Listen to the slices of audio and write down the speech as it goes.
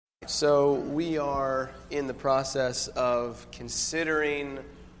So we are in the process of considering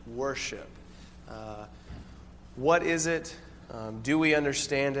worship. What is it? Do we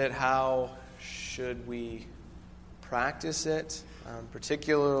understand it? How should we practice it?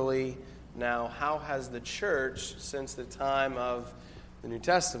 Particularly now, how has the church, since the time of the New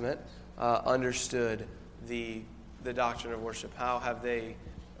Testament, understood the doctrine of worship? How have they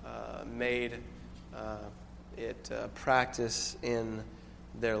made it practice in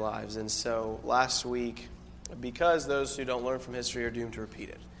their lives? And so last week, because those who don't learn from history are doomed to repeat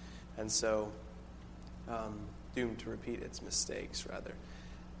it, and so doomed to repeat its mistakes, rather.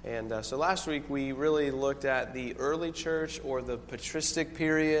 And so last week we really looked at the early church, or the patristic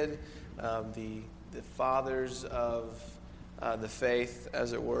period, the fathers of the faith,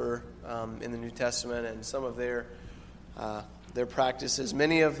 as it were, in the New Testament, and some of their practices,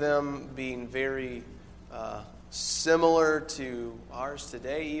 many of them being very similar to ours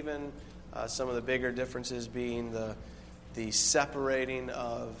today, even some of the bigger differences being the separating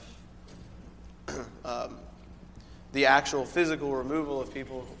of the actual physical removal of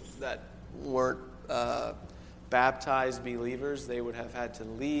people that weren't baptized believers. They would have had to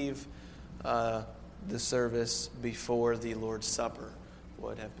leave the service before the Lord's Supper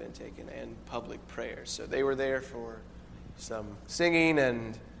would have been taken, and public prayer. So they were there for some singing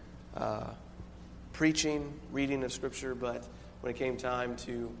and preaching, reading of Scripture, but when it came time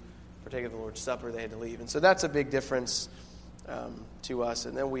to partake of the Lord's Supper, they had to leave. And so that's a big difference to us.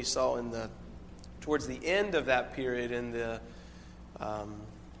 And then we saw towards the end of that period, in the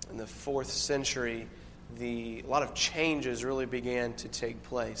 4th century, a lot of changes really began to take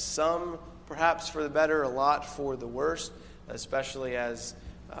place. Some perhaps for the better, a lot for the worse, especially as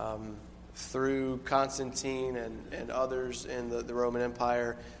through Constantine and others in the Roman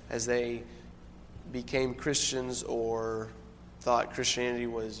Empire, as they became Christians or thought Christianity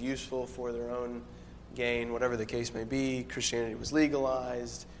was useful for their own gain, whatever the case may be, Christianity was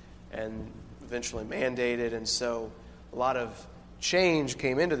legalized and eventually mandated, and so a lot of change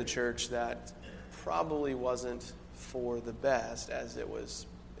came into the church that probably wasn't for the best, as it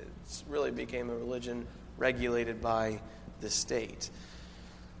really became a religion regulated by the state.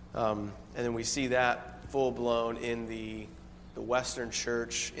 And then we see that full-blown in the Western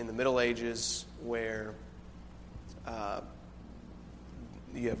church in the Middle Ages, where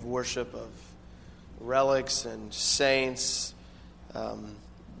you have worship of relics and saints. A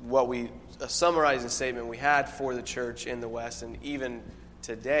summarizing statement we had for the church in the West, and even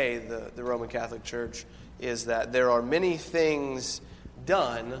today the Roman Catholic Church, is that there are many things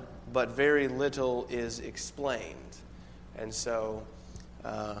done, but very little is explained. And so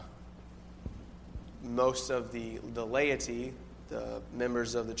most of the laity, the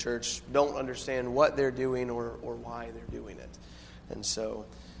members of the church, don't understand what they're doing or why they're doing it. And so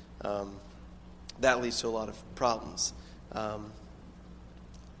that leads to a lot of problems.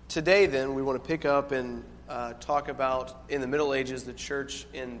 Today, then, we want to pick up and talk about, in the Middle Ages, the church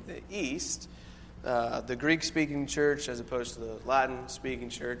in the East, the Greek-speaking church as opposed to the Latin-speaking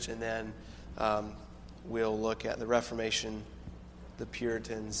church, and then we'll look at the Reformation, the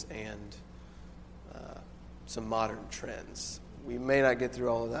Puritans, and some modern trends. We may not get through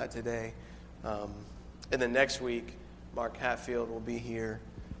all of that today. And then next week, Mark Hatfield will be here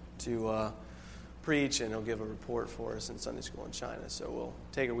to preach, and he'll give a report for us in Sunday school in China. So we'll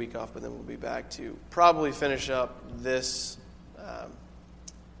take a week off, but then we'll be back to probably finish up this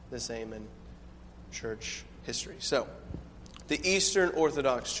aim in church history. So, the Eastern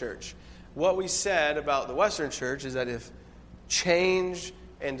Orthodox Church. What we said about the Western Church is that if change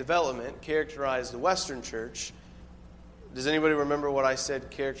and development characterize the Western Church, does anybody remember what I said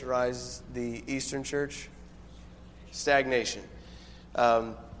characterized the Eastern Church? Stagnation.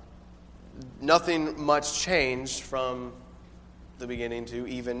 Nothing much changed from the beginning to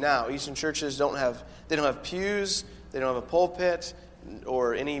even now. Eastern churches don't have pews, they don't have a pulpit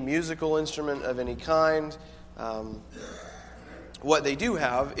or any musical instrument of any kind. What they do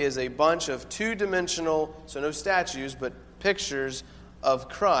have is a bunch of two-dimensional, so no statues, but pictures of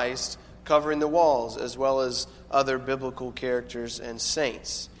Christ covering the walls, as well as other biblical characters and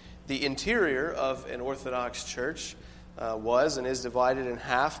saints. The interior of an Orthodox church was and is divided in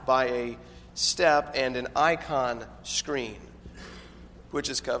half by a step and an icon screen, which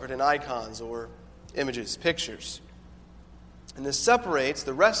is covered in icons or images, pictures. And this separates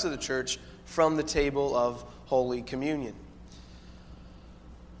the rest of the church from the table of Holy Communion.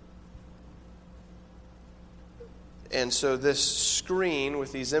 And so this screen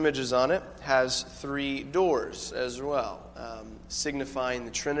with these images on it has 3 doors as well, signifying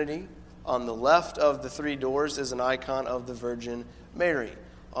the Trinity. On the left of the 3 doors is an icon of the Virgin Mary.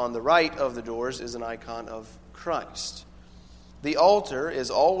 on the right of the doors is an icon of Christ. The altar is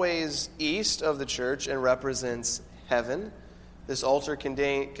always east of the church and represents heaven. This altar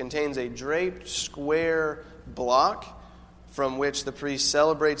contains a draped square block from which the priest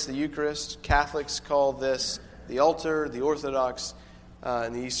celebrates the Eucharist. Catholics call this the altar. The Orthodox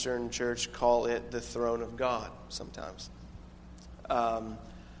and the Eastern Church call it the throne of God sometimes. On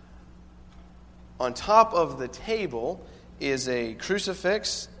top of the table is a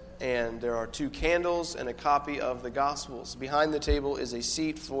crucifix, and there are 2 candles and a copy of the Gospels. Behind the table is a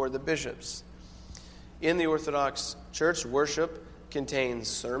seat for the bishops. In the Orthodox Church, worship contains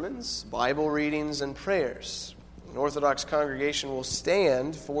sermons, Bible readings, and prayers. An Orthodox congregation will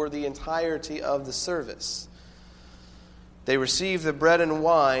stand for the entirety of the service. They receive the bread and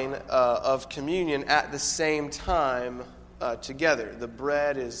wine of communion at the same time together. The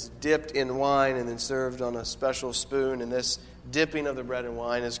bread is dipped in wine and then served on a special spoon, and this dipping of the bread and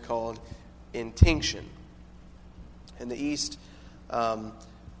wine is called intinction. In the East,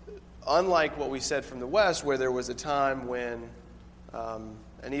 unlike what we said from the West, where there was a time when,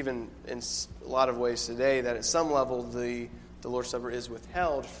 and even in a lot of ways today, that at some level the Lord's Supper is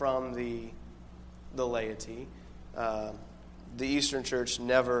withheld from the laity. The Eastern Church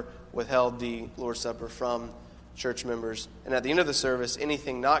never withheld the Lord's Supper from church members. And at the end of the service,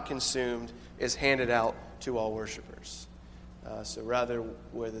 anything not consumed is handed out to all worshipers. So rather,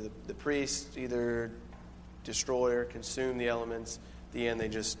 whether the priest either destroy or consume the elements, at the end they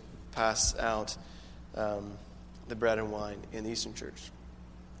just pass out the bread and wine in the Eastern Church.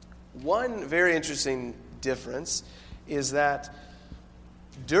 One very interesting difference is that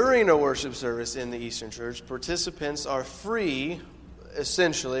during a worship service in the Eastern Church, participants are free,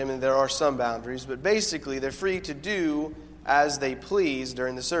 essentially, I mean, there are some boundaries, but basically they're free to do as they please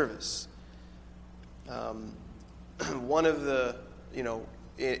during the service. One of the,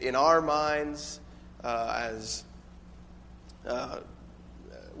 in our minds, as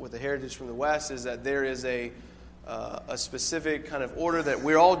with the heritage from the West, is that there is a specific kind of order that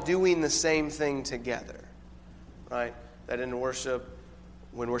we're all doing the same thing together, right? That in worship,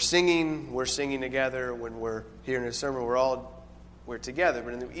 when we're singing together. When we're hearing a sermon, we're together.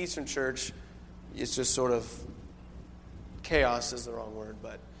 But in the Eastern Church, it's just sort of chaos is the wrong word,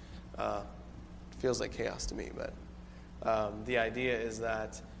 but it feels like chaos to me. But the idea is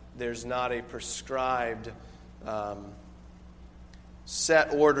that there's not a prescribed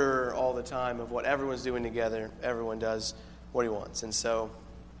set order all the time of what everyone's doing together. Everyone does what he wants. And so,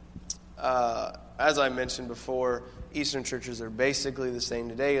 as I mentioned before, Eastern churches are basically the same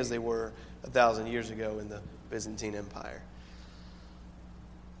today as they were 1,000 years ago in the Byzantine Empire.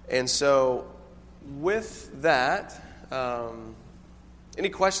 And so, with that, any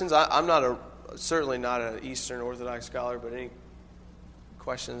questions? I'm certainly not an Eastern Orthodox scholar, but any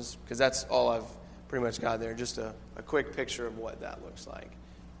questions? Because that's all I've pretty much got there. Just a quick picture of what that looks like.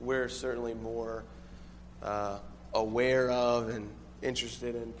 We're certainly more aware of and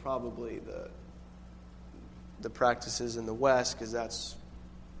interested in probably the practices in the West, because that's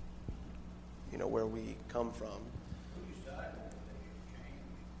where we come from. Who decided that they should change?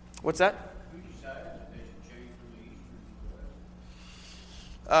 What's that? Who decided that they should change from the Eastern to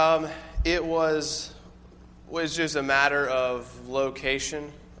the West? It was just a matter of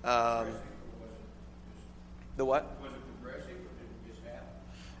location. The what? Was it progressive, or did it just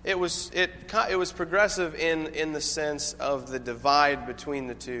happen? It was progressive in the sense of the divide between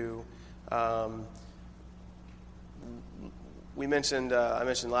the two. I mentioned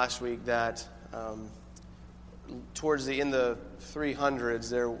last week that in the 300s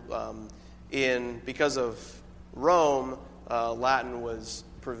there because of Rome, Latin was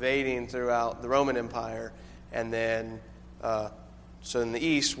pervading throughout the Roman Empire, and then so in the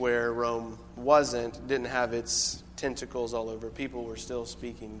East, where Rome didn't have its tentacles all over, people were still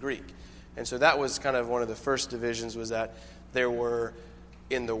speaking Greek. And so that was kind of one of the first divisions, was that there were,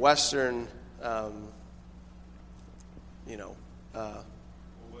 in the Western, the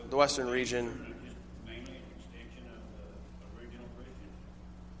Western region. Mainly an extension of the original Christians?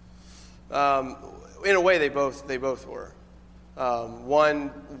 In a way, they both were.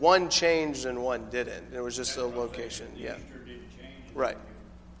 One changed and one didn't. It was just a location. Yeah. Easter didn't change. Right.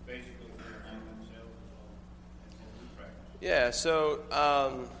 Basically, they're among themselves. That's what we practice. Yeah. So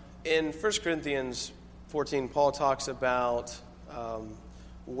in 1 Corinthians 14, Paul talks about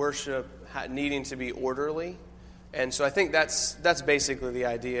worship needing to be orderly, and so I think that's basically the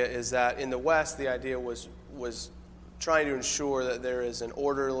idea. Is that in the West, the idea was trying to ensure that there is an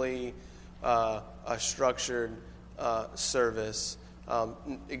orderly, a structured service,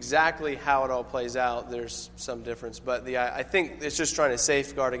 Exactly how it all plays out, there's some difference. But I think it's just trying to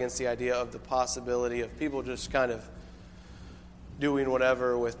safeguard against the idea of the possibility of people just kind of doing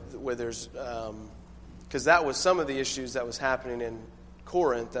whatever where there's... because that was some of the issues that was happening in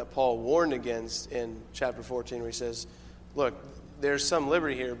Corinth that Paul warned against in chapter 14, where he says, look, there's some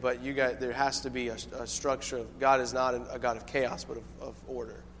liberty here, but there has to be a structure of... God is not a God of chaos, but of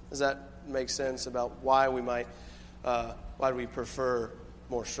order. Does that make sense about why we might... why do we prefer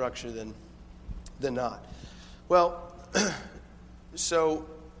more structure than not? Well, so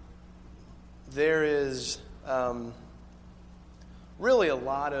there is really a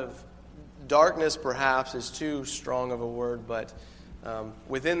lot of darkness, perhaps is too strong of a word, but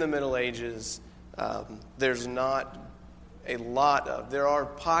within the Middle Ages, there's not a lot of... There are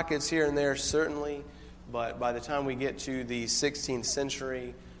pockets here and there, certainly, but by the time we get to the 16th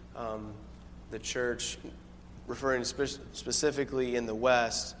century, the church... referring specifically in the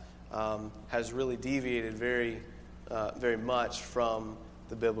West, has really deviated very much from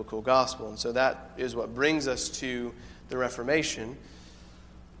the biblical gospel. And so that is what brings us to the Reformation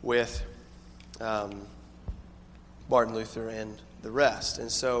with Martin Luther and the rest.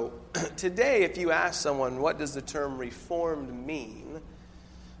 And so today, if you ask someone, what does the term Reformed mean?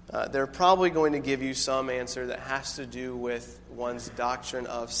 They're probably going to give you some answer that has to do with one's doctrine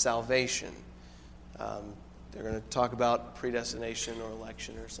of salvation. They're going to talk about predestination or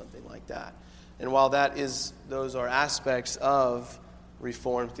election or something like that. And while those are aspects of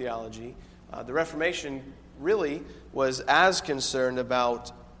Reformed theology, the Reformation really was as concerned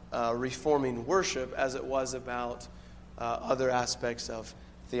about reforming worship as it was about other aspects of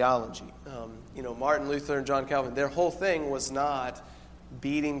theology. Martin Luther and John Calvin, their whole thing was not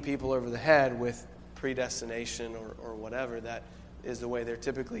beating people over the head with predestination or whatever. That is the way they're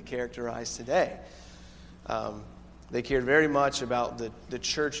typically characterized today. They cared very much about the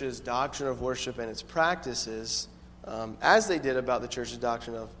church's doctrine of worship and its practices, as they did about the church's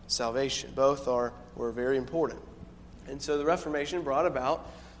doctrine of salvation. Both were very important. And so the Reformation brought about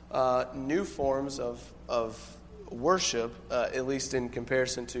new forms of worship, at least in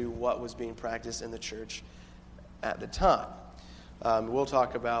comparison to what was being practiced in the church at the time. We'll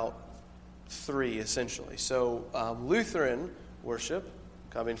talk about three, essentially. So Lutheran worship,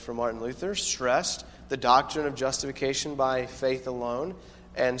 coming from Martin Luther, stressed the doctrine of justification by faith alone,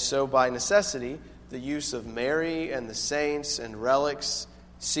 and so by necessity, the use of Mary and the saints and relics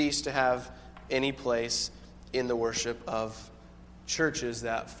ceased to have any place in the worship of churches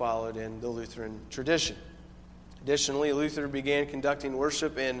that followed in the Lutheran tradition. Additionally, Luther began conducting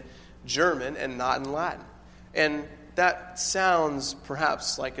worship in German and not in Latin. And that sounds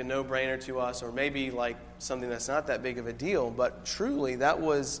perhaps like a no-brainer to us, or maybe like something that's not that big of a deal, but truly that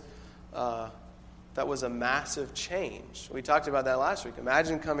was a massive change. We talked about that last week.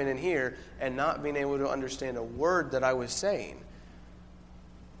 Imagine coming in here and not being able to understand a word that I was saying,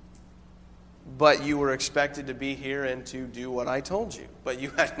 but you were expected to be here and to do what I told you, but you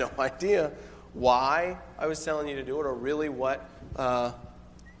had no idea why I was telling you to do it, or really what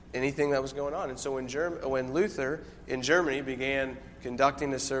anything that was going on. And so when Luther in Germany began conducting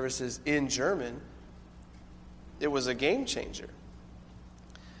the services in German, it was a game changer.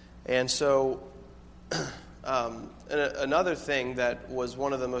 And so another thing that was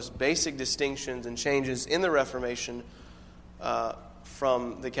one of the most basic distinctions and changes in the Reformation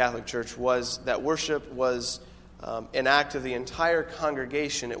from the Catholic Church was that worship was an act of the entire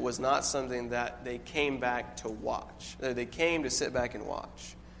congregation. It was not something that they came back to watch. They came to sit back and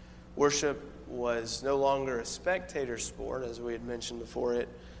watch. Worship was no longer a spectator sport, as we had mentioned before. It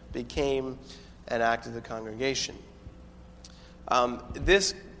became an act of the congregation.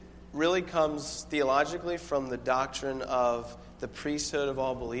 This really comes theologically from the doctrine of the priesthood of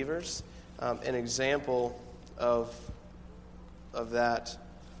all believers. An example of that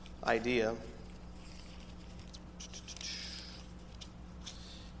idea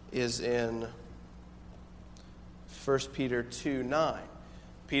is in 1 Peter 2:9.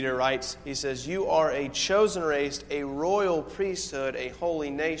 Peter writes, he says, "You are a chosen race, a royal priesthood, a holy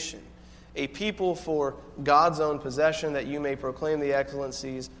nation, a people for God's own possession, that you may proclaim the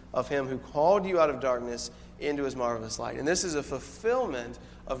excellencies of him who called you out of darkness into his marvelous light." And this is a fulfillment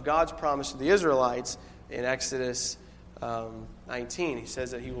of God's promise to the Israelites in Exodus 19. He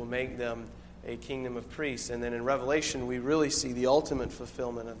says that he will make them a kingdom of priests. And then in Revelation, we really see the ultimate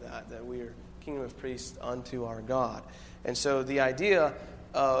fulfillment of that we are kingdom of priests unto our God. And so the idea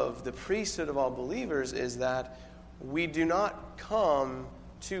of the priesthood of all believers is that we do not come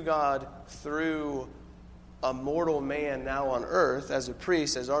to God through a mortal man now on earth as a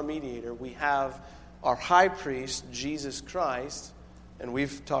priest, as our mediator. We have our high priest, Jesus Christ, and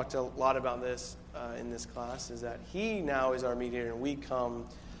we've talked a lot about this in this class, is that he now is our mediator, and we come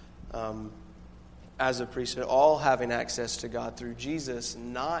as a priesthood, all having access to God through Jesus,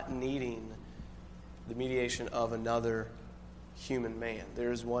 not needing the mediation of another human man.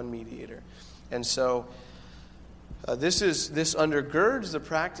 There is one mediator. And so this undergirds the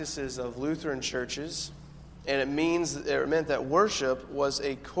practices of Lutheran churches, and it meant that worship was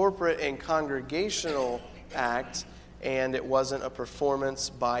a corporate and congregational act, and it wasn't a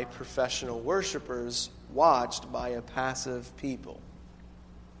performance by professional worshipers watched by a passive people.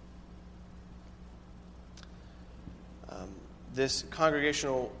 This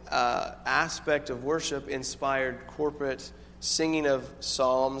congregational aspect of worship inspired corporate singing of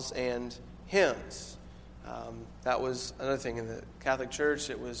psalms and hymns. That was another thing. In the Catholic Church,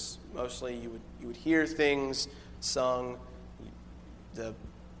 it was mostly you would hear things sung. The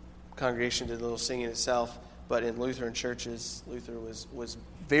congregation did a little singing itself. But in Lutheran churches, Luther was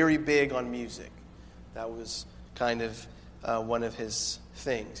very big on music. That was kind of one of his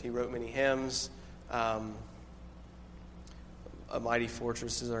things. He wrote many hymns. A Mighty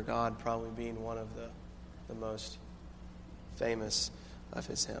Fortress is Our God probably being one of the most famous of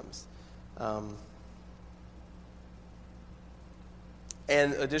his hymns.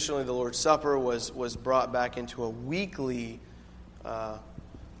 And additionally, the Lord's Supper was brought back into a weekly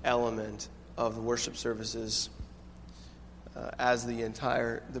element of the worship services as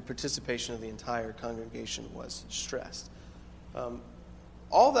the participation of the entire congregation was stressed.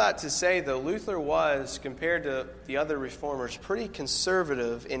 All that to say, though, Luther was, compared to the other reformers, pretty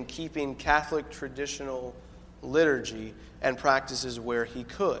conservative in keeping Catholic traditional liturgy and practices where he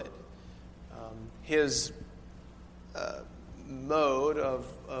could. His mode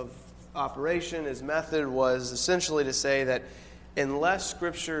of operation, his method was essentially to say that unless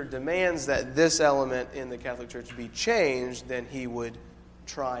Scripture demands that this element in the Catholic Church be changed, then he would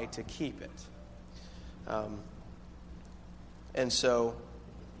try to keep it. And so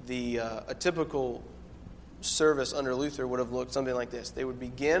a typical service under Luther would have looked something like this. They would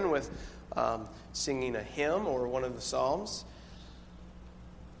begin with singing a hymn or one of the Psalms.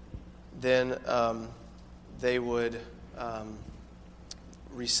 Then they would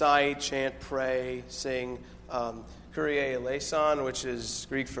recite, chant, pray, sing Kyrie eleison, which is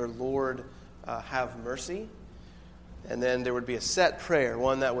Greek for Lord, have mercy. And then there would be a set prayer,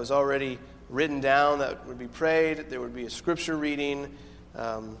 one that was already written down that would be prayed. There would be a scripture reading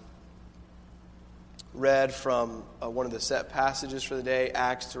read from one of the set passages for the day,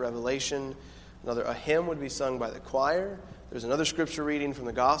 Acts to Revelation. A hymn would be sung by the choir. There's another scripture reading from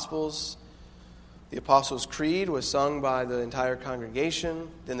the Gospels. The Apostles' Creed was sung by the entire congregation.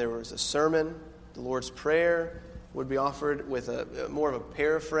 Then there was a sermon. The Lord's Prayer would be offered with more of a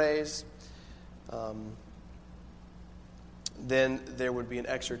paraphrase. Then there would be an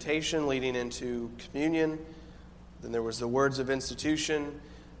exhortation leading into communion. Then there was the words of institution.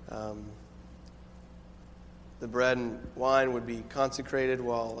 The bread and wine would be consecrated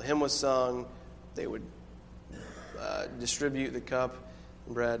while a hymn was sung. They would distribute the cup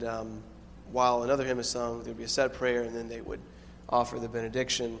and bread while another hymn is sung. There would be a set prayer, and then they would offer the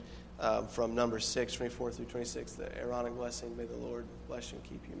benediction from Numbers 6, 24 through 26, the Aaronic blessing. May the Lord bless you and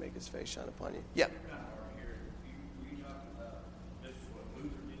keep you, make his face shine upon you. Yeah.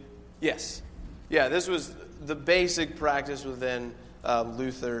 Yes. Yeah, this was the basic practice within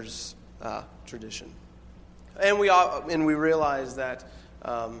Luther's tradition. And we realize that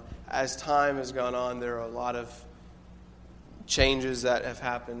as time has gone on, there are a lot of changes that have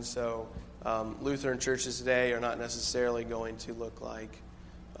happened. So Lutheran churches today are not necessarily going to look like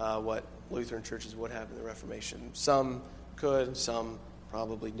what Lutheran churches would have in the Reformation. Some could, some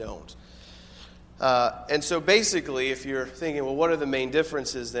probably don't. And so basically, if you're thinking, well, what are the main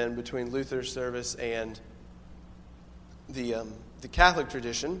differences then between Luther's service and the Catholic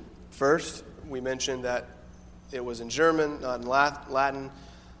tradition? First, we mentioned that it was in German, not in Latin.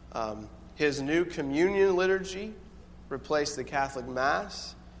 His new communion liturgy replaced the Catholic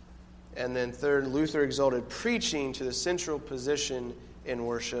Mass. And then third, Luther exalted preaching to the central position in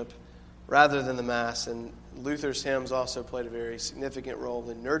worship rather than the Mass. And Luther's hymns also played a very significant role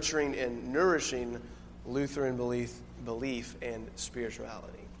in nurturing and nourishing Lutheran belief and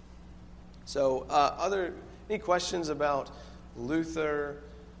spirituality. So, any questions about Luther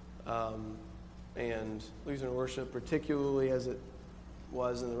and Lutheran worship, particularly as it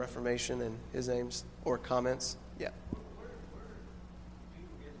was in the Reformation and his aims, or comments? Yeah. Where do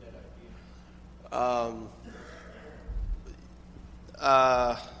people get that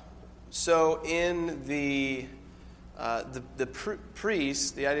idea? So in the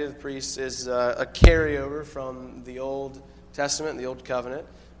priest, the idea of the priest is a carryover from the Old Testament, the Old Covenant,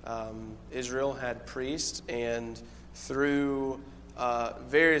 Israel had priests, and through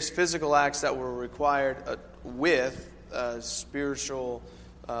various physical acts that were required with spiritual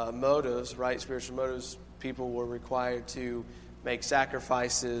motives, right? Spiritual motives, people were required to make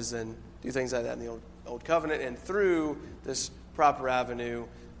sacrifices and do things like that in the Old Covenant. And through this proper avenue,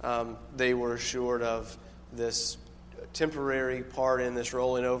 they were assured of this temporary pardon, this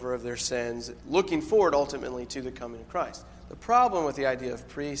rolling over of their sins, looking forward ultimately to the coming of Christ. The problem with the idea of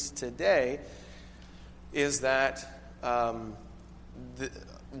priests today is that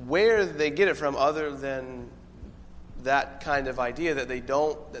where they get it from, other than that kind of idea that they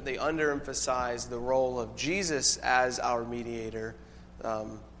underemphasize the role of Jesus as our mediator,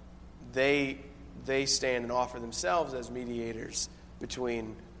 they stand and offer themselves as mediators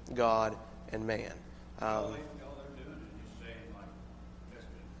between God and man. All they're doing is just saying, like, that's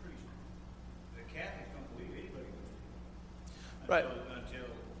the priest. The Catholics don't believe anybody goes to heaven until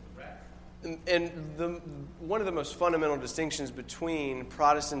the rapture. And one of the most fundamental distinctions between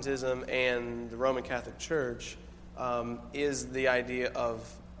Protestantism and the Roman Catholic Church is the idea of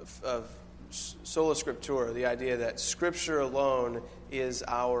sola scriptura, the idea that Scripture alone is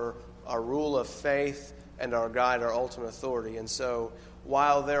our rule of faith and our guide, our ultimate authority. And so,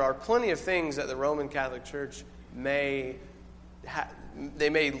 while there are plenty of things that the Roman Catholic Church may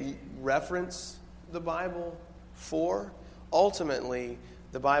reference the Bible for, ultimately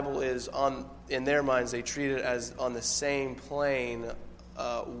the Bible is in their minds, they treat it as on the same plane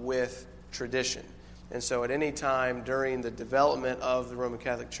with tradition. And so at any time during the development of the Roman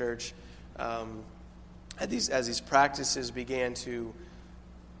Catholic Church, as these practices began to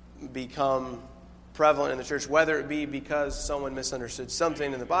become prevalent in the church, whether it be because someone misunderstood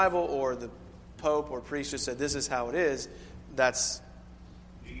something in the Bible or the Pope or priest just said, this is how it is, that's...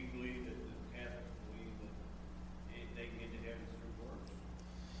 Do you believe that the Catholics believe that they get to heaven through works?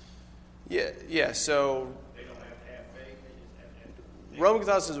 Yeah, so... They don't have to have faith, they just have to have... Roman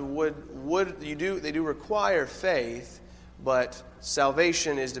Catholicism they do require faith, but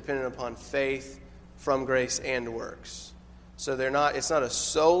salvation is dependent upon faith from grace and works. So it's not a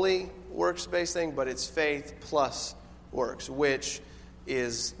solely works-based thing, but it's faith plus works, which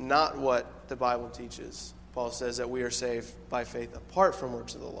is not what the Bible teaches. Paul says that we are saved by faith apart from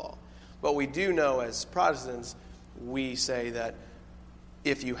works of the law. But we do know as Protestants, we say that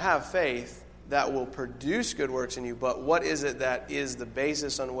if you have faith, that will produce good works in you. But what is it that is the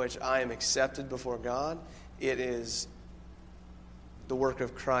basis on which I am accepted before God? It is the work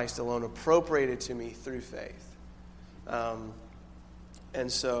of Christ alone, appropriated to me through faith.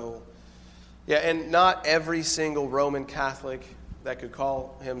 And so, and not every single Roman Catholic that could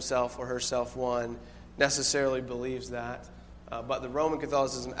call himself or herself one necessarily believes that. But the Roman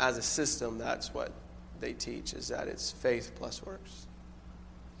Catholicism as a system, that's what they teach, is that it's faith plus works.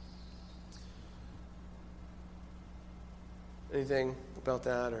 Anything about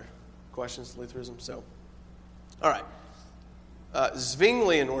that or questions to Lutheranism? So, all right.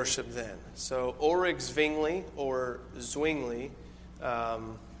 Zwinglian worship then. So Ulrich Zwingli or Zwingli,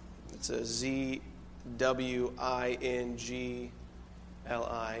 it's a Z-W-I-N-G-L-I,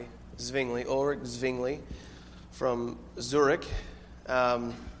 Zwingli, Ulrich Zwingli from Zurich.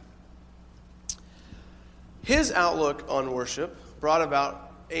 His outlook on worship brought about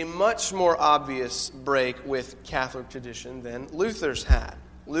a much more obvious break with Catholic tradition than Luther's had.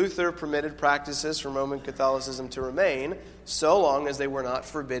 Luther permitted practices from Roman Catholicism to remain so long as they were not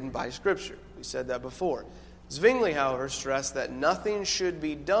forbidden by Scripture. We said that before. Zwingli, however, stressed that nothing should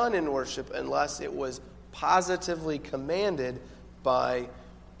be done in worship unless it was positively commanded by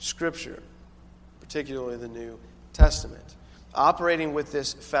Scripture, particularly the New Testament. Operating with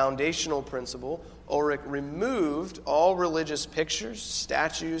this foundational principle, Ulrich removed all religious pictures,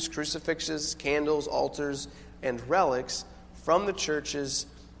 statues, crucifixes, candles, altars, and relics from the churches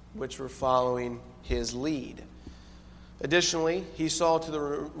which were following his lead. Additionally, he saw to the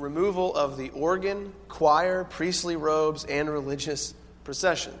removal of the organ, choir, priestly robes, and religious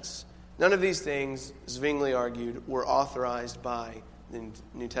processions. None of these things, Zwingli argued, were authorized by the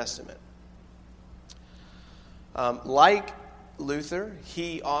New Testament. Like Luther,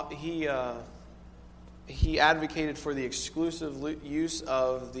 he advocated for the exclusive use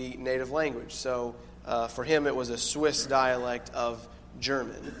of the native language. So for him, it was a Swiss dialect of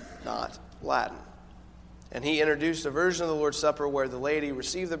German, not Latin. And he introduced a version of the Lord's Supper where the laity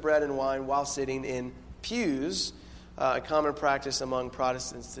received the bread and wine while sitting in pews, a common practice among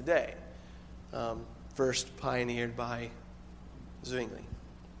Protestants today, first pioneered by Zwingli.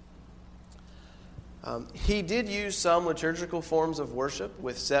 He did use some liturgical forms of worship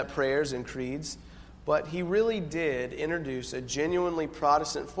with set prayers and creeds, but he really did introduce a genuinely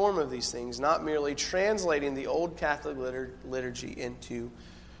Protestant form of these things, not merely translating the old Catholic liturgy into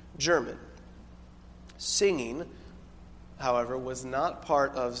German. Singing, however, was not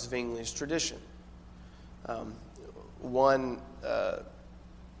part of Zwingli's tradition. One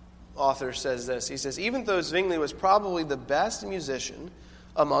author says this. He says, even though Zwingli was probably the best musician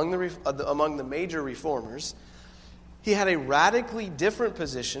among the major reformers, he had a radically different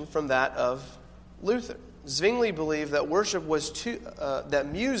position from that of Luther. Zwingli believed that that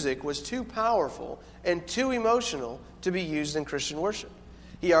music was too powerful and too emotional to be used in Christian worship.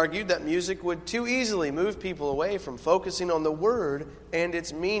 He argued that music would too easily move people away from focusing on the word and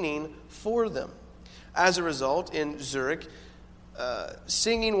its meaning for them. As a result, in Zurich,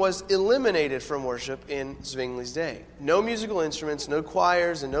 singing was eliminated from worship in Zwingli's day. No musical instruments, no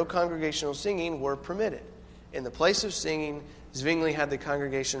choirs, and no congregational singing were permitted. In the place of singing, Zwingli had the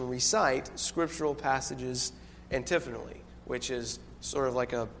congregation recite scriptural passages antiphonally, which is sort of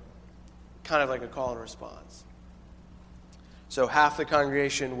like a call and response. So half the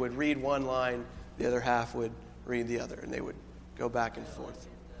congregation would read one line, the other half would read the other, and they would go back and forth.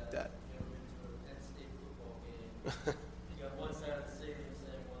 That. You got one side of the stadium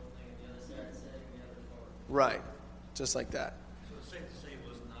saying one thing, and the other side saying the other part. Right, just like that. So it's safe to say he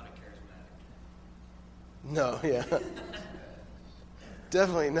was not a charismatic. No, yeah.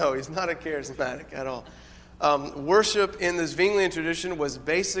 Definitely no, he's not a charismatic at all. Worship in the Zwinglian tradition was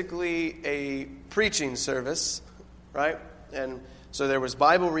basically a preaching service, right? And so there was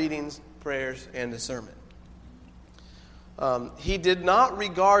Bible readings, prayers, and a sermon. He did not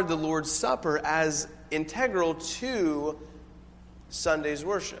regard the Lord's Supper as integral to Sunday's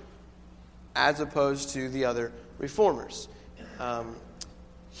worship, as opposed to the other reformers.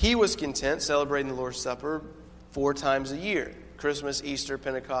 He was content celebrating the Lord's Supper 4 times a year: Christmas, Easter,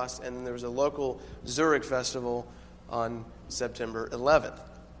 Pentecost, and then there was a local Zurich festival on September 11th.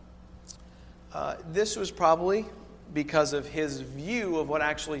 This was probably because of his view of what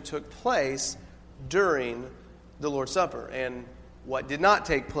actually took place during the Lord's Supper and what did not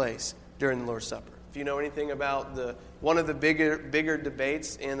take place during the Lord's Supper. If you know anything about one of the bigger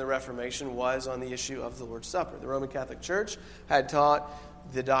debates in the Reformation was on the issue of the Lord's Supper. The Roman Catholic Church had taught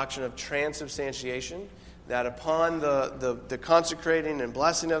the doctrine of transubstantiation, that upon the consecrating and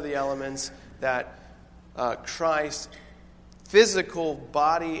blessing of the elements, that Christ's physical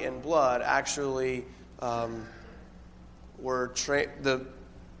body and blood actually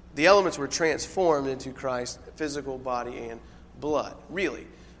the elements were transformed into Christ's physical body and blood. Really.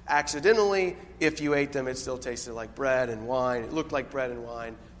 Accidentally, if you ate them, it still tasted like bread and wine. It looked like bread and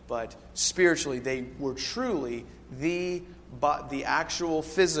wine, but spiritually, they were truly the actual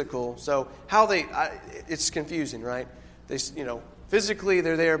physical. So it's confusing, right? Physically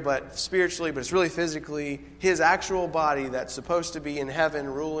they're there, but spiritually, but it's really physically his actual body that's supposed to be in heaven,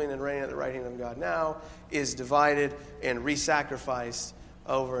 ruling and reigning at the right hand of God now, is divided and re-sacrificed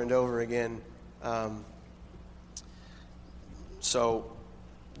over and over again. So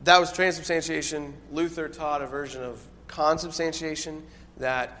that was transubstantiation. Luther taught a version of consubstantiation,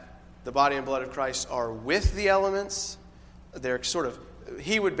 that the body and blood of Christ are with the elements. They're sort of,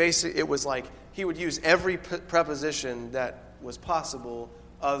 he would use every preposition that was possible,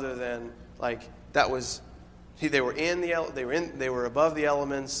 other than they were above the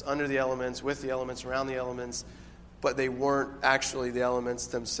elements, under the elements, with the elements, around the elements, but they weren't actually the elements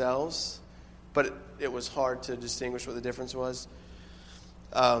themselves. But it was hard to distinguish what the difference was.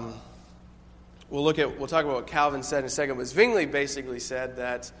 We'll talk about what Calvin said in a second, but Zwingli basically said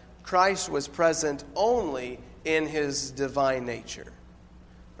that Christ was present only in his divine nature.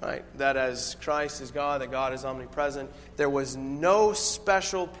 Right? That as Christ is God, that God is omnipresent, there was no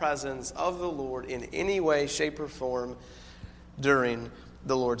special presence of the Lord in any way, shape, or form during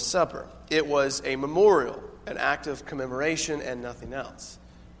the Lord's Supper. It was a memorial, an act of commemoration, and nothing else.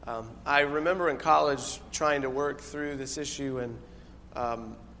 I remember in college trying to work through this issue, and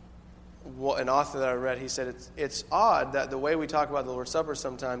an author that I read, he said it's odd that the way we talk about the Lord's Supper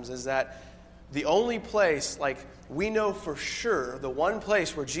sometimes is that the only place, we know for sure, the one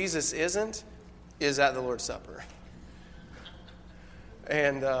place where Jesus isn't is at the Lord's Supper.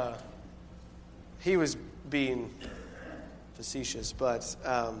 And he was being facetious, but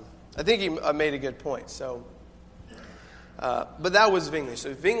I think he made a good point. So, but that was Zwingli.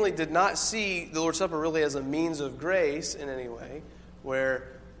 So Zwingli did not see the Lord's Supper really as a means of grace in any way,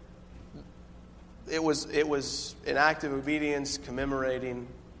 where it was an act of obedience, commemorating,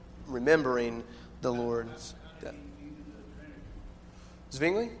 remembering the Lord's death.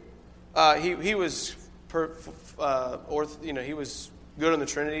 Zwingli, he was he was good on the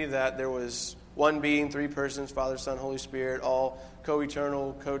Trinity, that there was one being, three persons, Father, Son, Holy Spirit, all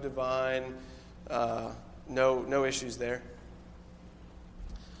co-eternal, co-divine, no issues there.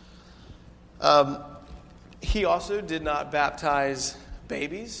 He also did not baptize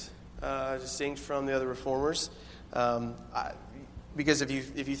babies, distinct from the other reformers, because if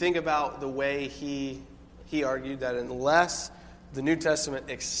you think about the way he argued that unless the New Testament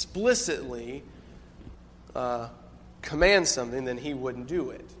explicitly commands something, then he wouldn't do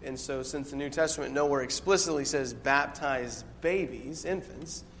it. And so since the New Testament nowhere explicitly says baptize babies,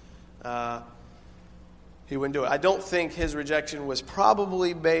 infants, he wouldn't do it. I don't think his rejection was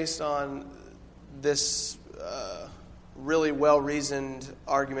probably based on this really well-reasoned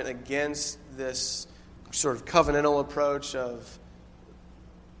argument against this sort of covenantal approach of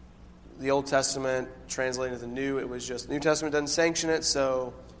the Old Testament translating to the New. It was just the New Testament doesn't sanction it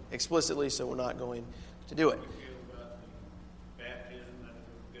so explicitly, so we're not going to do it.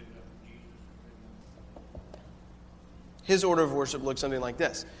 His order of worship looked something like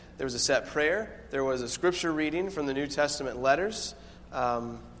this. There was a set prayer. There was a scripture reading from the New Testament letters.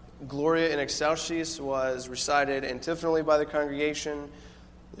 Gloria in Excelsis was recited antiphonally by the congregation.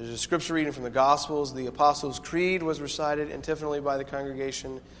 There's a scripture reading from the Gospels. The Apostles' Creed was recited antiphonally by the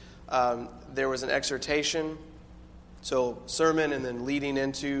congregation. There was an exhortation, so sermon and then leading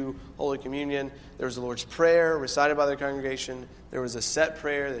into Holy Communion. There was the Lord's Prayer recited by the congregation. There was a set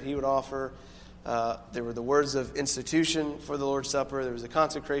prayer that he would offer. There were the words of institution for the Lord's Supper. There was a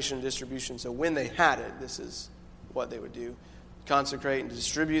consecration and distribution. So when they had it, this is what they would do. Consecrate and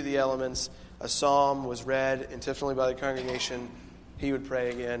distribute the elements. A psalm was read antiphonally by the congregation. He would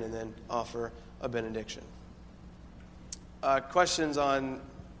pray again and then offer a benediction. Questions on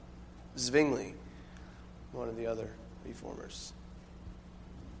Zwingli, one of the other reformers?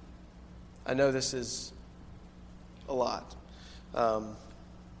 I know this is a lot.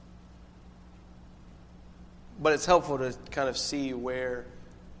 But it's helpful to kind of see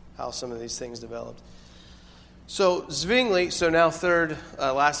how some of these things developed. So Zwingli, so now third,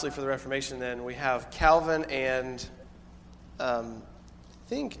 lastly for the Reformation then, we have Calvin and I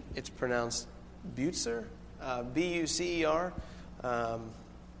think it's pronounced Bucer, B-U-C-E-R.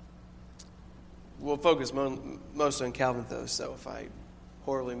 We'll focus most on Calvin though, so if I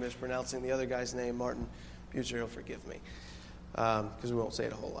horribly mispronouncing the other guy's name, Martin Bucer, he'll forgive me. Because we won't say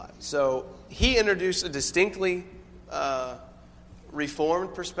it a whole lot. So he introduced a distinctly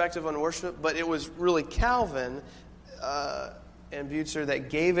reformed perspective on worship, but it was really Calvin and Bucer that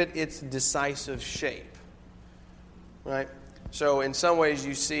gave it its decisive shape. Right? So in some ways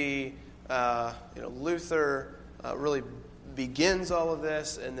you see Luther really begins all of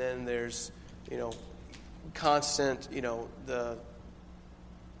this, and then there's constant the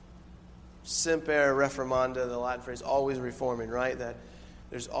semper reformanda, the Latin phrase, always reforming, right? That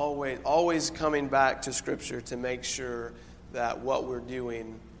there's always coming back to Scripture to make sure that what we're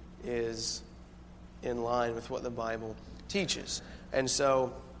doing is in line with what the Bible teaches. And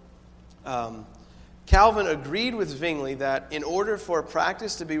so Calvin agreed with Zwingli that in order for a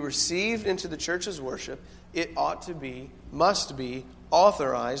practice to be received into the church's worship, it must be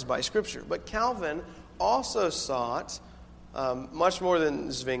authorized by Scripture. But Calvin also sought much more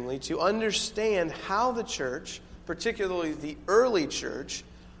than Zwingli, to understand how the church, particularly the early church,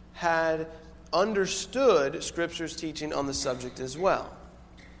 had understood Scripture's teaching on the subject as well.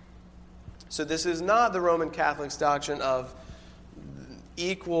 So this is not the Roman Catholic's doctrine of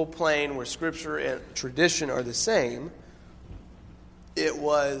equal plane where Scripture and tradition are the same. It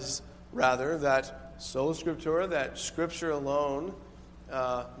was rather that sola scriptura, that Scripture alone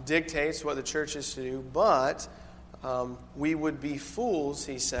dictates what the church is to do, but we would be fools,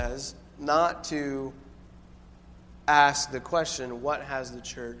 he says, not to ask the question, what has the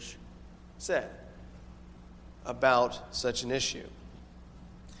church said about such an issue?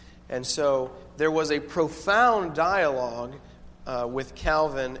 And so there was a profound dialogue with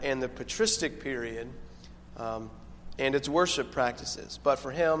Calvin and the patristic period and its worship practices. But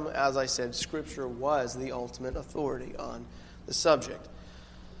for him, as I said, Scripture was the ultimate authority on the subject.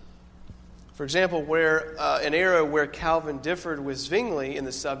 For example, where an area where Calvin differed with Zwingli in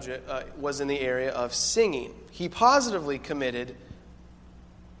the subject was in the area of singing. He was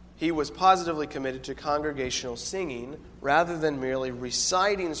positively committed to congregational singing rather than merely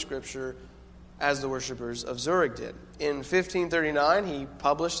reciting Scripture as the worshipers of Zurich did. In 1539, he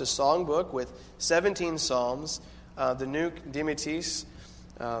published a songbook with 17 psalms, the Nunc Dimittis,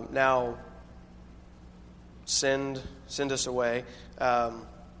 now send us away,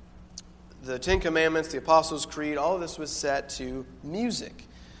 the Ten Commandments, the Apostles' Creed, all of this was set to music.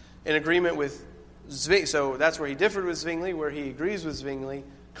 In agreement with Zwingli, so that's where he differed with Zwingli, where he agrees with Zwingli.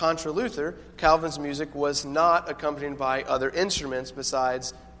 contra Luther, Calvin's music was not accompanied by other instruments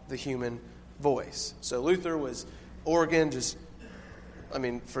besides the human voice. So Luther was organ,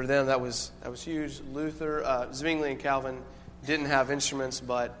 for them that was huge. Luther, Zwingli and Calvin didn't have instruments,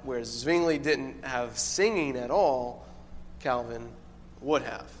 but whereas Zwingli didn't have singing at all, Calvin would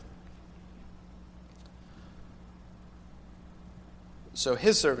have. So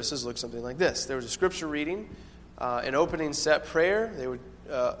his services looked something like this. There was a scripture reading, an opening set prayer,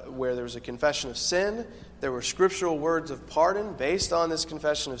 where there was a confession of sin. There were scriptural words of pardon based on this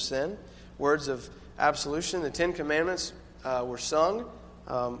confession of sin, words of absolution. The Ten Commandments were sung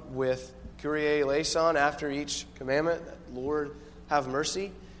with Kyrie eleison after each commandment, Lord, have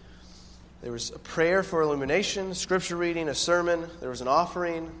mercy. There was a prayer for illumination, scripture reading, a sermon. There was an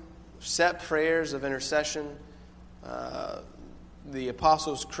offering, set prayers of intercession. The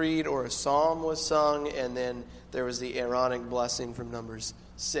Apostles' Creed or a psalm was sung, and then there was the Aaronic blessing from Numbers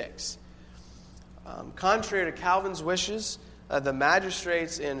 6. Contrary to Calvin's wishes, the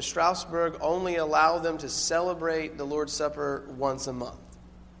magistrates in Strasbourg only allow them to celebrate the Lord's Supper once a month.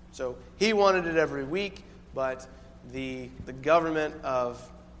 So he wanted it every week, but the government of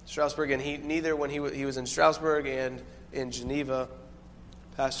Strasbourg, and neither when he was in Strasbourg and in Geneva,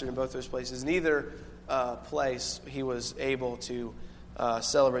 pastored in both those places, neither place he was able to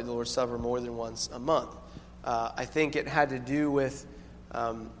celebrate the Lord's Supper more than once a month. I think it had to do with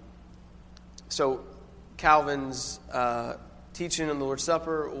Calvin's teaching on the Lord's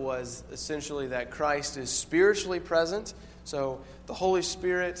Supper was essentially that Christ is spiritually present. So the Holy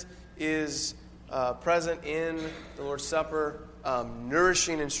Spirit is present in the Lord's Supper,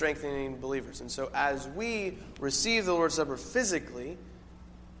 nourishing and strengthening believers. And so as we receive the Lord's Supper physically,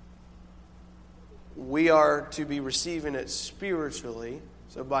 we are to be receiving it spiritually.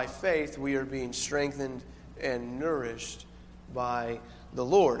 So by faith, we are being strengthened and nourished by the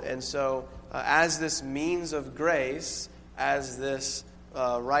Lord. And so as this means of grace, as this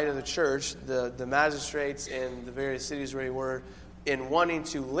right of the church, the magistrates in the various cities where he were, in wanting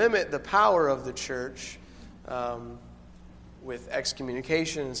to limit the power of the church with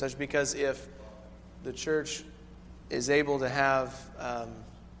excommunication and such, because if the church is able to have...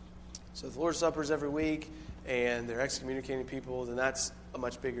 So if the Lord's Supper is every week and they're excommunicating people, then that's a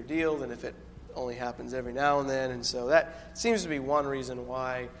much bigger deal than if it only happens every now and then. And so that seems to be one reason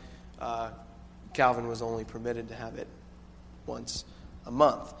why Calvin was only permitted to have it once a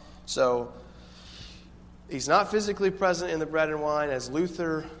month. So he's not physically present in the bread and wine, as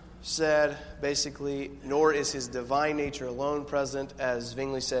Luther said, basically, nor is his divine nature alone present, as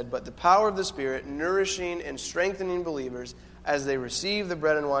Zwingli said, but the power of the Spirit nourishing and strengthening believers as they receive the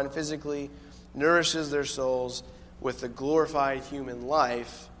bread and wine physically, nourishes their souls with the glorified human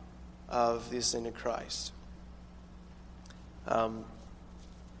life of the ascended Christ.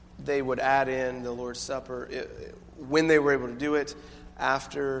 They would add in the Lord's Supper when they were able to do it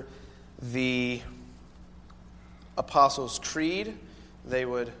after the Apostles' Creed. There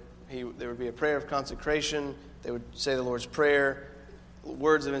would be a prayer of consecration. They would say the Lord's Prayer,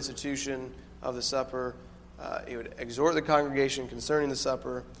 words of institution of the supper. He would exhort the congregation concerning the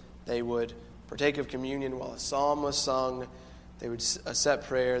supper. They would partake of communion while a psalm was sung. They would set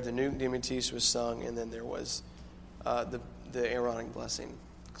prayer. The Nunc Dimittis was sung, and then there was the Aaronic blessing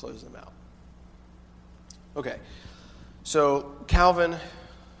to close them out. Okay, so Calvin,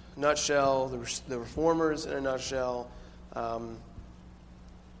 nutshell, the Reformers in a nutshell.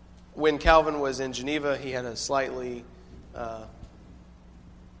 When Calvin was in Geneva, he had a slightly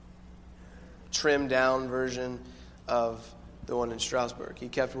trimmed down version of the one in Strasbourg. He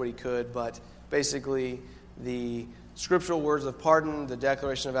kept what he could, but basically the scriptural words of pardon, the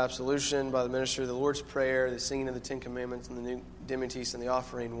declaration of absolution by the ministry of the Lord's Prayer, the singing of the Ten Commandments, and the Nunc Dimittis and the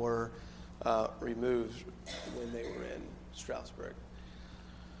offering were removed when they were in Strasbourg.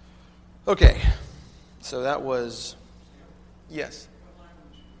 Okay, so that was, yes.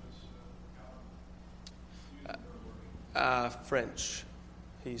 French.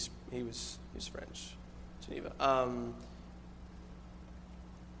 He's French, Geneva.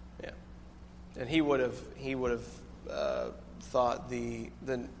 Yeah, and he would have thought the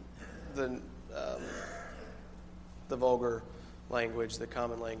vulgar language, the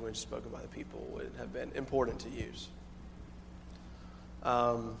common language spoken by the people, would have been important to use.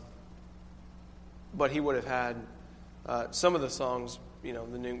 But he would have had some of the songs. The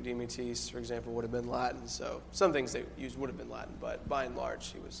Nunc Dimittis, for example, would have been Latin. So some things they used would have been Latin, but by and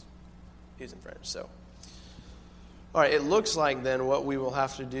large, he was in French. So, all right, it looks like then what we will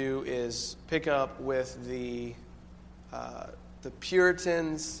have to do is pick up with the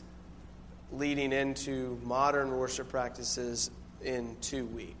Puritans leading into modern worship practices in 2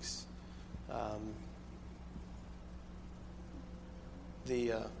 weeks.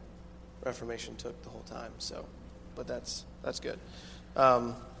 The Reformation took the whole time, so, but that's good.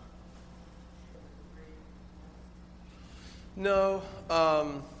 No,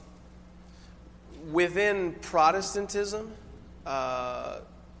 within Protestantism, at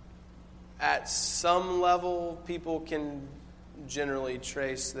some level, people can generally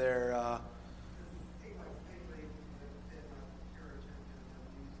trace their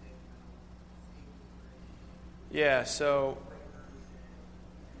yeah, so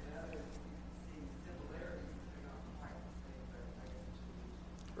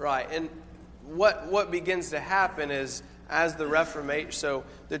right, and what begins to happen is as the Reformation, so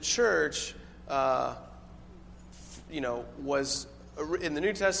the church, was in the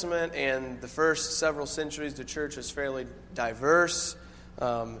New Testament and the first several centuries, the church is fairly diverse.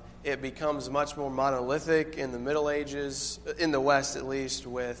 It becomes much more monolithic in the Middle Ages, in the West at least,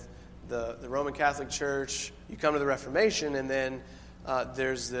 with the Roman Catholic Church. You come to the Reformation, and then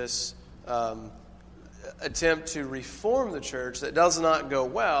there's this attempt to reform the church that does not go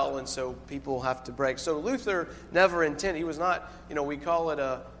well, and so people have to break. So Luther never intended, he was not, we call it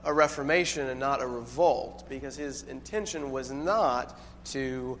a reformation and not a revolt, because his intention was not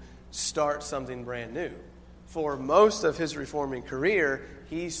to start something brand new. For most of his reforming career,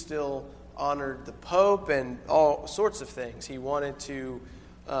 he still honored the Pope and all sorts of things. He wanted to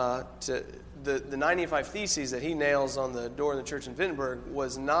the 95 Theses that he nails on the door of the church in Wittenberg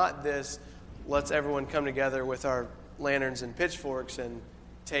was not this, let's everyone come together with our lanterns and pitchforks and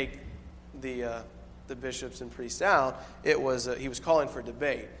take the bishops and priests out. It was he was calling for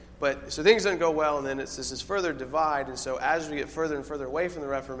debate. But so things didn't go well, and then this is further divide. And so as we get further and further away from the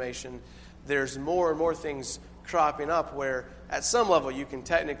Reformation, there's more and more things cropping up where at some level you can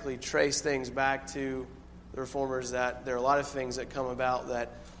technically trace things back to the Reformers, that there are a lot of things that come about that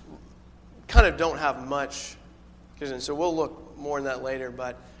kind of don't have much. And so we'll look more in that later,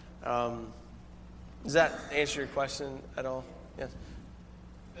 but does that answer your question at all? Yes.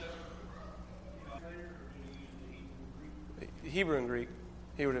 Hebrew and Greek,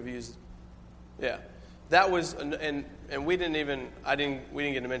 he would have used. Yeah, that was, and we didn't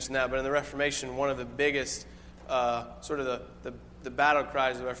get to mention that, but in the Reformation, one of the biggest sort of the battle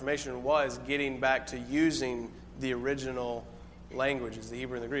cries of the Reformation was getting back to using the original languages, the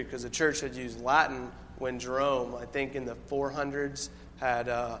Hebrew and the Greek, because the church had used Latin when Jerome, I think in the 400s,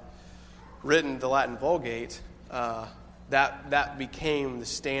 had written the Latin Vulgate. That became the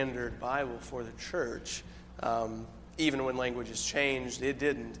standard Bible for the church. Even when languages changed, it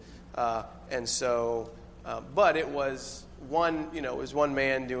didn't. And so, but it was one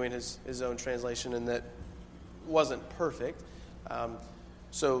man doing his own translation, and that wasn't perfect.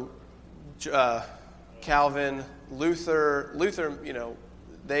 So Calvin, Luther,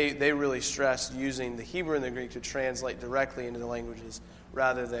 they really stressed using the Hebrew and the Greek to translate directly into the languages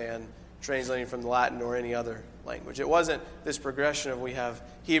rather than translating from the Latin or any other language. It wasn't this progression of we have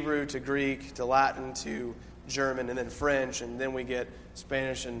Hebrew to Greek to Latin to German and then French, and then we get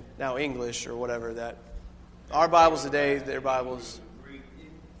Spanish and now English or whatever. That our Bibles today, their Bibles.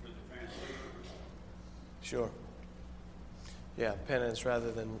 Sure. Yeah, penance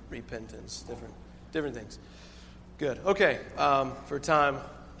rather than repentance. Different things. Good. Okay. For time,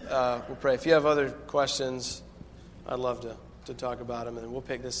 we'll pray. If you have other questions, I'd love to talk about them, and then we'll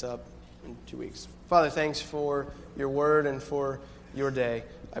pick this up in 2 weeks. Father, thanks for your word and for your day.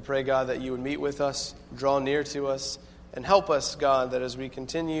 I pray, God, that you would meet with us, draw near to us, and help us, God, that as we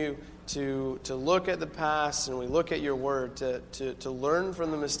continue to look at the past and we look at your word, to learn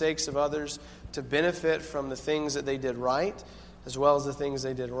from the mistakes of others, to benefit from the things that they did right, as well as the things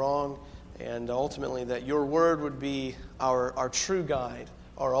they did wrong, and ultimately that your word would be our true guide,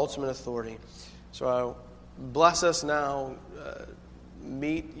 our ultimate authority. So bless us now,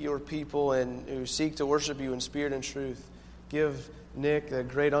 meet your people and who seek to worship you in spirit and truth. Give Nick the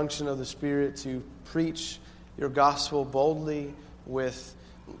great unction of the Spirit to preach your gospel boldly with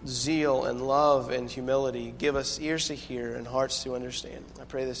zeal and love and humility. Give us ears to hear and hearts to understand. I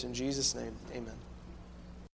pray this in Jesus' name. Amen.